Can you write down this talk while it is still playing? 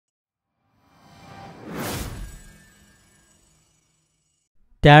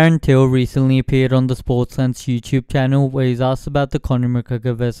Darren Till recently appeared on the SportsLens YouTube channel where he's asked about the Conor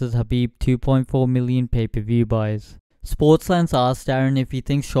McGregor vs Khabib 2.4 million pay-per-view buys. SportsLens asked Darren if he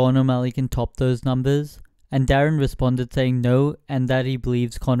thinks Sean O'Malley can top those numbers, and Darren responded saying no and that he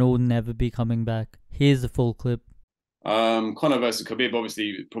believes Conor will never be coming back. Here's the full clip. Conor versus Khabib,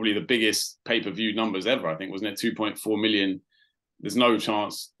 obviously probably the biggest pay-per-view numbers ever, I think, wasn't it? 2.4 million. There's no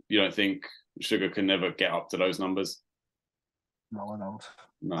chance you don't think Sugar can never get up to those numbers? No, I don't.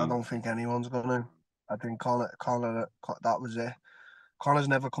 No. I don't think anyone's going to. I think Conor, that was it. Conor's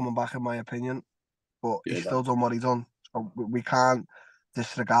never coming back, in my opinion, but he's still done what he done. So we can't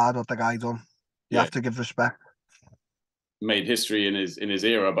disregard what the guy done. You have to give respect. Made history in his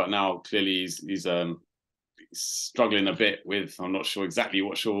era, but now clearly he's struggling a bit with. I'm not sure exactly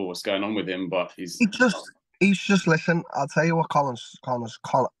what's going on with him, but he's just listen. I'll tell you what, Colin.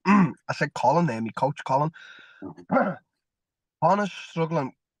 I said Colin there, me coach Colin. Conor's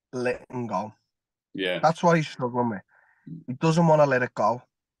struggling letting go. Yeah, that's what he's struggling with. He doesn't want to let it go,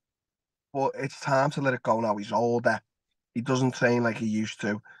 but it's time to let it go now. He's older. He doesn't train like he used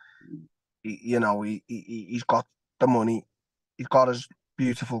to. He's got the money. He's got his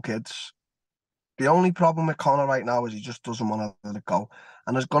beautiful kids. The only problem with Conor right now is he just doesn't want to let it go.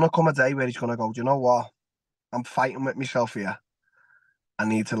 And there's going to come a day where he's going to go, do you know what? I'm fighting with myself here. I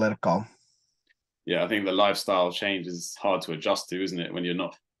need to let it go. Yeah, I think the lifestyle change is hard to adjust to, isn't it? When you're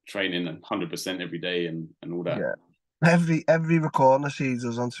not training 100% every day and all that. Yeah. Every recording I see he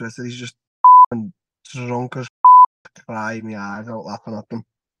does on Twitter, he's just drunk as crying my eyes out laughing at them.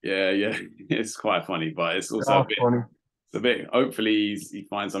 Yeah. It's quite funny, but it's also a bit funny. It's a bit. Hopefully, he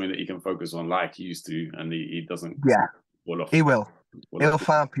finds something that he can focus on like he used to, and he doesn't. Yeah, fall off. He will. He'll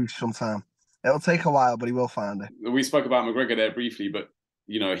find peace sometime. It'll take a while, but he will find it. We spoke about McGregor there briefly, but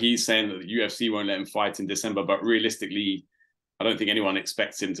he's saying that the UFC won't let him fight in December. But realistically, I don't think anyone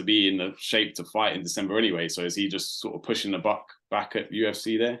expects him to be in the shape to fight in December anyway. So is he just sort of pushing the buck back at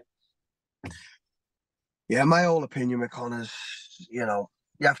UFC there? Yeah, my whole opinion with Conor's, you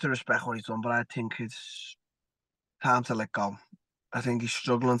have to respect what he's done, but I think it's time to let go. I think he's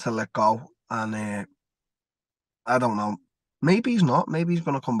struggling to let go, and I don't know. Maybe he's not. Maybe he's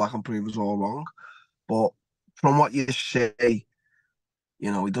going to come back and prove us all wrong. But from what you say, he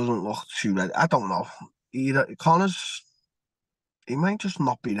doesn't look too ready. I don't know. Conor's, he might just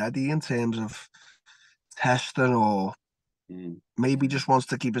not be ready in terms of testing, or maybe just wants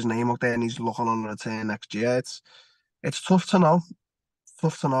to keep his name up there and he's looking on the return next year. It's tough to know.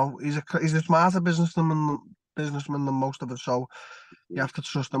 He's a smarter businessman than most of us, so you have to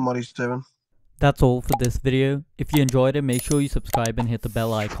trust in what he's doing. That's all for this video. If you enjoyed it, make sure you subscribe and hit the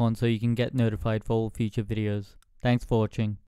bell icon so you can get notified for all future videos. Thanks for watching.